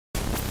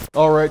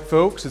Alright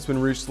folks, it's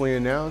been recently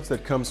announced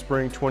that come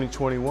spring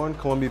 2021,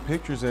 Columbia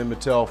Pictures and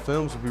Mattel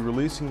Films will be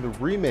releasing the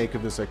remake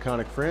of this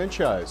iconic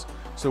franchise.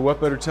 So what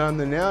better time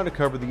than now to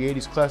cover the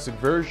 80s classic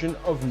version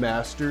of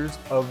Masters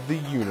of the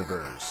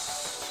Universe.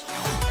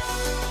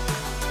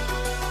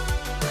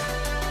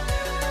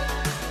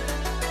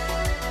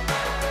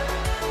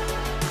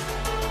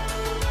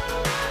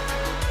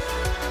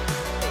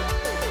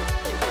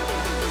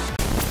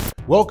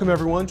 Welcome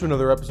everyone to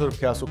another episode of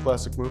Castle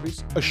Classic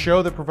Movies, a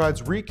show that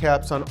provides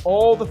recaps on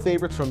all the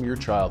favorites from your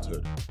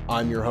childhood.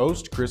 I'm your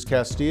host, Chris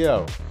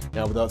Castillo.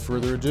 Now without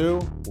further ado,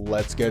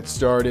 let's get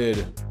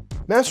started.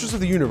 Masters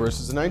of the Universe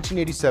is a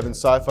 1987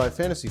 sci-fi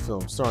fantasy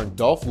film starring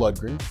Dolph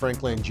Lundgren, Frank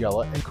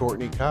Langella, and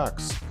Courtney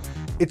Cox.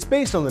 It's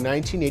based on the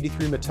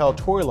 1983 Mattel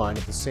toy line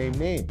of the same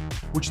name,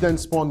 which then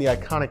spawned the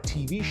iconic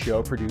TV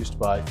show produced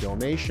by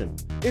Filmation.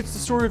 It's the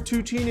story of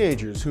two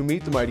teenagers who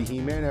meet the mighty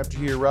He-Man after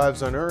he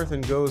arrives on Earth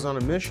and goes on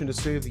a mission to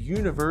save the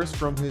universe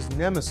from his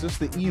nemesis,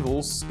 the evil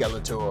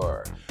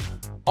Skeletor.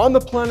 On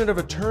the planet of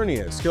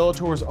Eternia,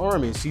 Skeletor's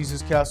army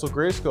seizes Castle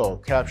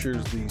Grayskull,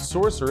 captures the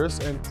sorceress,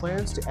 and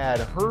plans to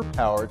add her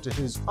power to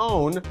his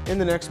own in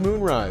the next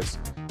Moonrise.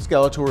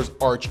 Skeletor's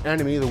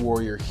arch-enemy, the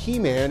warrior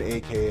He-Man,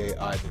 aka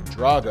Ivan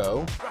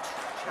Drago,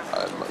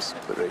 I must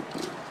break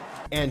you,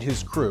 and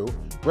his crew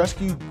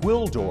rescue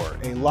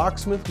Gwildor, a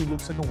locksmith who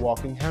looks like a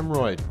walking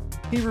hemorrhoid.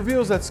 He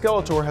reveals that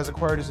Skeletor has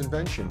acquired his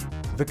invention,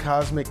 the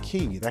Cosmic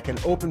Key, that can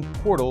open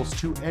portals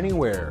to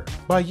anywhere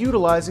by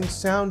utilizing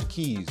sound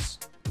keys.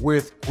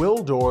 With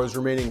Gwildor's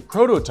remaining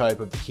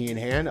prototype of the key in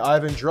hand,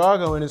 Ivan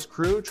Drago and his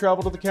crew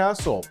travel to the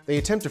castle. They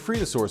attempt to free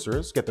the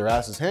sorcerers, get their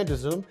asses handed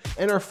to them,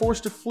 and are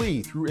forced to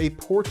flee through a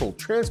portal,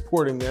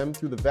 transporting them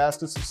through the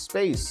vastness of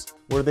space.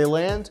 Where they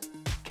land?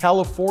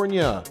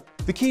 California.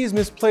 The key is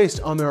misplaced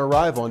on their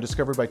arrival and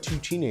discovered by two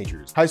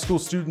teenagers, high school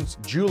students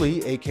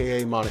Julie,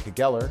 aka Monica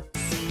Geller,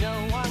 No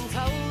one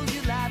told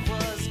you life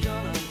was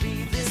gonna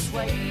be this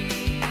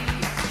way.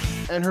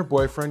 and her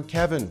boyfriend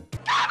Kevin.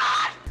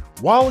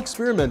 While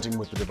experimenting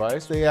with the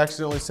device, they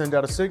accidentally send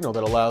out a signal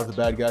that allows the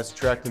bad guys to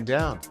track them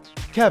down.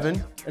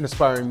 Kevin, an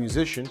aspiring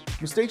musician,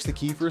 mistakes the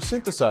key for a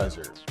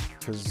synthesizer,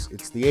 because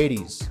it's the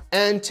 80s,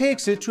 and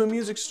takes it to a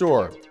music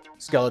store.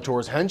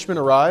 Skeletor's henchmen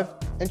arrive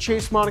and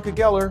chase Monica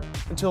Geller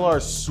until our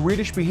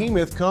Swedish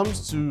behemoth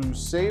comes to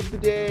save the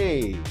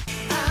day.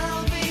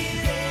 I'll be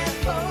there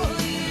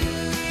for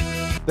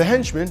you. The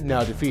henchmen,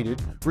 now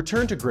defeated,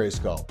 return to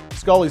Grayskull.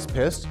 Scully's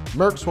pissed,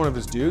 murks one of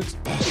his dudes,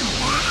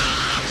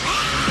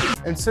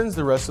 and sends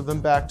the rest of them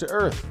back to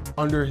Earth,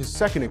 under his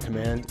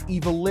second-in-command,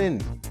 Evelyn.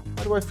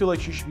 Why do I feel like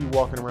she should be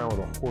walking around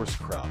with a horse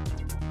crop?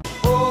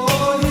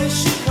 Oh, here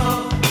she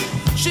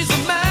comes. She's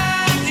a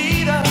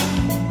man-eater.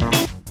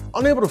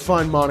 Unable to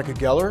find Monica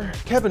Geller,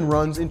 Kevin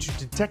runs into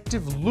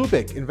Detective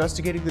Lubick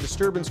investigating the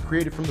disturbance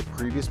created from the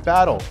previous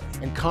battle,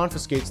 and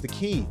confiscates the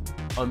key.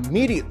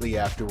 Immediately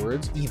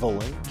afterwards,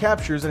 Evelyn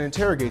captures and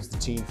interrogates the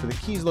teen for the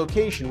key's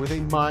location with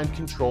a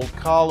mind-controlled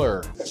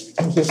collar.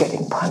 And you're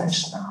getting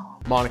punished now.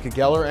 Monica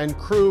Geller and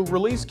crew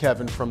release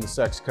Kevin from the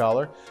sex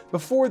collar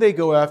before they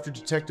go after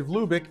Detective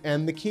Lubick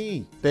and the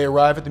key. They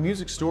arrive at the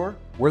music store,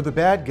 where the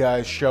bad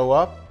guys show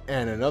up,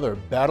 and another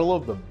battle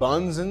of the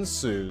buns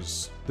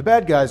ensues. The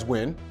bad guys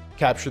win,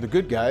 capture the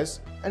good guys,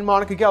 and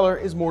Monica Geller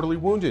is mortally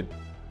wounded.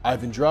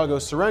 Ivan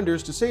Drago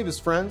surrenders to save his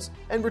friends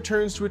and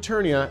returns to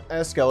Eternia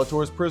as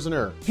Skeletor's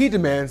prisoner. He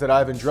demands that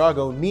Ivan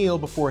Drago kneel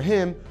before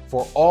him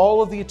for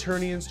all of the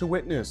Eternians to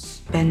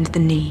witness. Bend the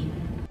knee.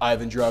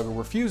 Ivan Drago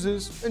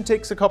refuses and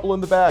takes a couple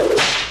in the back.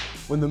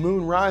 When the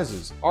moon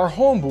rises, our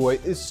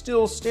homeboy is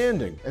still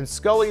standing, and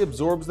Scully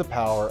absorbs the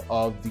power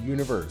of the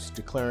universe,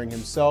 declaring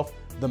himself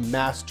the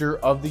master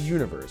of the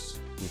universe,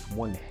 with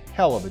one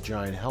hell of a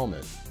giant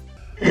helmet.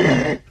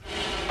 I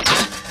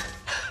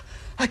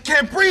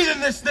can't breathe in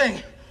this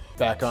thing!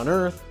 Back on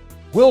Earth,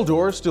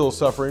 Gwildor, still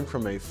suffering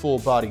from a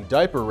full-body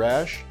diaper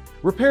rash,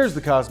 repairs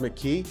the Cosmic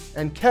Key,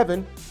 and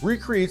Kevin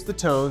recreates the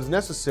tones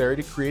necessary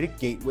to create a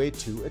gateway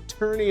to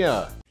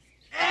Eternia.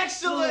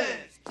 Excellent!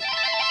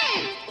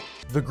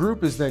 The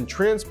group is then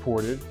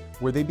transported,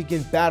 where they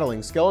begin battling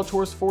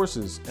Skeletor's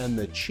forces, and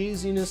the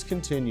cheesiness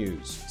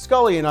continues.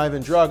 Scully and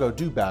Ivan Drago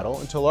do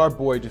battle until our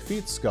boy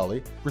defeats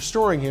Scully,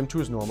 restoring him to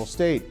his normal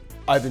state.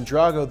 Ivan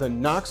Drago then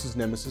knocks his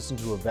nemesis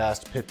into a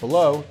vast pit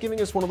below,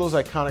 giving us one of those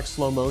iconic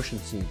slow motion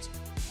scenes.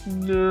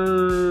 No.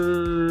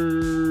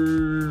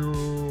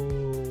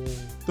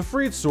 The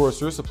freed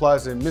sorceress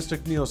applies a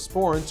Mystic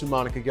Neosporin to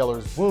Monica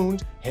Geller's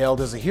wound.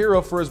 Hailed as a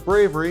hero for his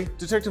bravery,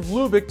 Detective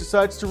Lubick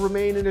decides to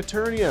remain in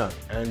Eternia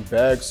and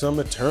bag some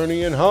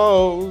Eternian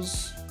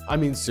hoes. I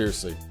mean,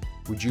 seriously,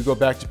 would you go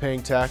back to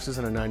paying taxes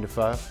in a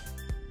 9-to-5?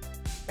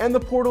 And the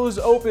portal is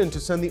open to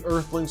send the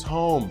Earthlings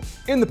home.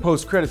 In the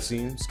post-credit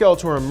scene,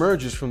 Skeletor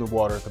emerges from the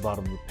water at the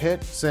bottom of the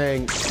pit,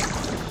 saying,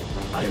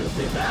 I will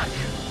be back.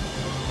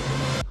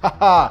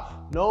 haha,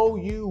 no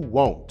you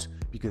won't,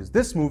 because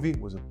this movie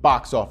was a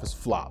box office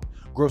flop,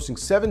 grossing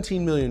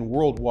 $17 million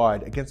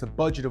worldwide against a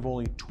budget of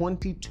only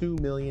 $22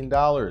 million.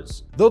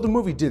 Though the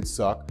movie did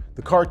suck,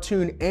 the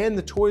cartoon and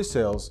the toy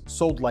sales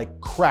sold like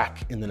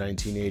crack in the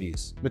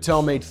 1980s.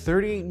 Mattel made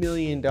 $38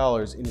 million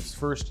in its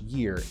first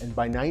year, and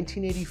by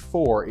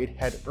 1984 it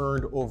had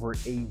earned over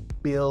 $1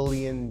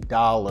 billion.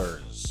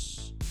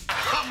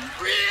 I'm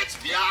rich,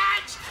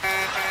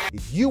 biatch!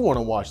 If you want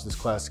to watch this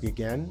classic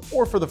again,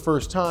 or for the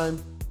first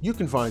time, you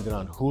can find it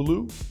on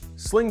Hulu,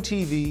 Sling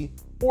TV,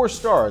 or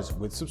Starz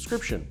with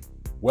subscription.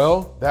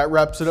 Well, that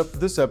wraps it up for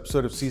this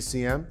episode of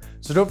CCM,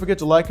 so don't forget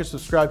to like and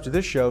subscribe to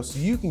this show so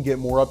you can get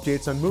more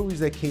updates on movies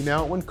that came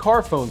out when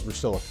car phones were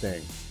still a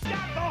thing. Got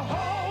the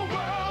whole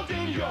world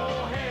in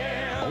your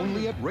hands.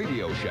 Only at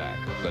Radio Shack,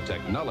 the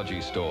technology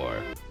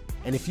store.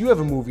 And if you have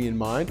a movie in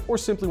mind, or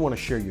simply want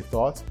to share your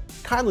thoughts,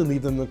 kindly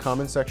leave them in the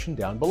comment section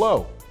down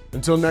below.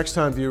 Until next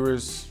time,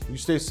 viewers, you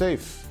stay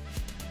safe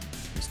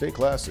and stay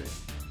classy.